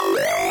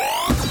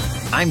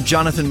I'm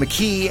Jonathan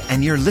McKee,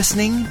 and you're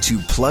listening to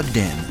Plugged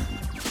In.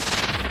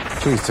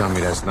 Please tell me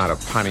that's not a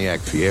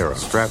Pontiac Fiero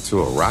strapped to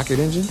a rocket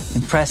engine?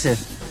 Impressive.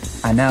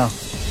 I know.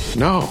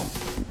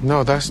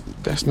 No, that's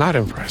not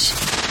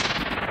impressive.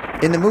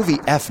 In the movie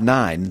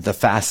F9, The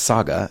Fast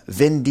Saga,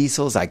 Vin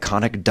Diesel's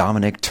iconic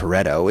Dominic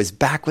Toretto is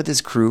back with his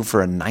crew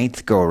for a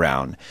 9th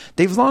go-around.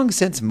 They've long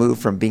since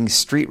moved from being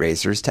street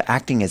racers to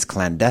acting as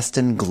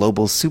clandestine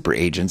global super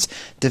agents,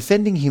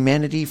 defending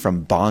humanity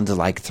from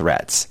Bond-like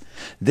threats.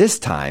 This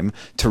time,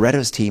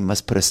 Toretto's team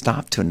must put a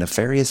stop to a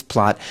nefarious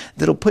plot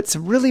that'll put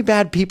some really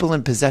bad people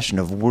in possession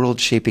of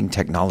world-shaping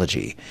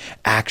technology.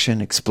 Action,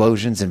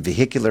 explosions, and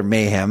vehicular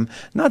mayhem,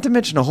 not to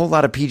mention a whole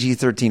lot of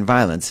PG-13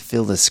 violence,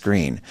 fill the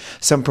screen.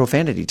 Some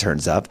profanity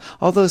turns up,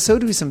 although so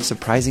do some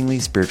surprisingly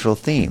spiritual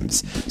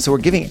themes. So we're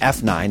giving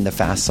F9, The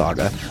Fast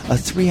Saga, a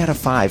 3 out of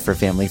 5 for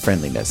family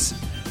friendliness.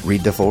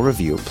 Read the full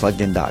review at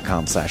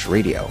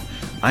pluggedin.com/radio.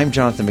 I'm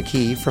Jonathan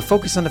McKee for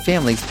Focus on the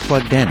Family's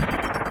Plugged In.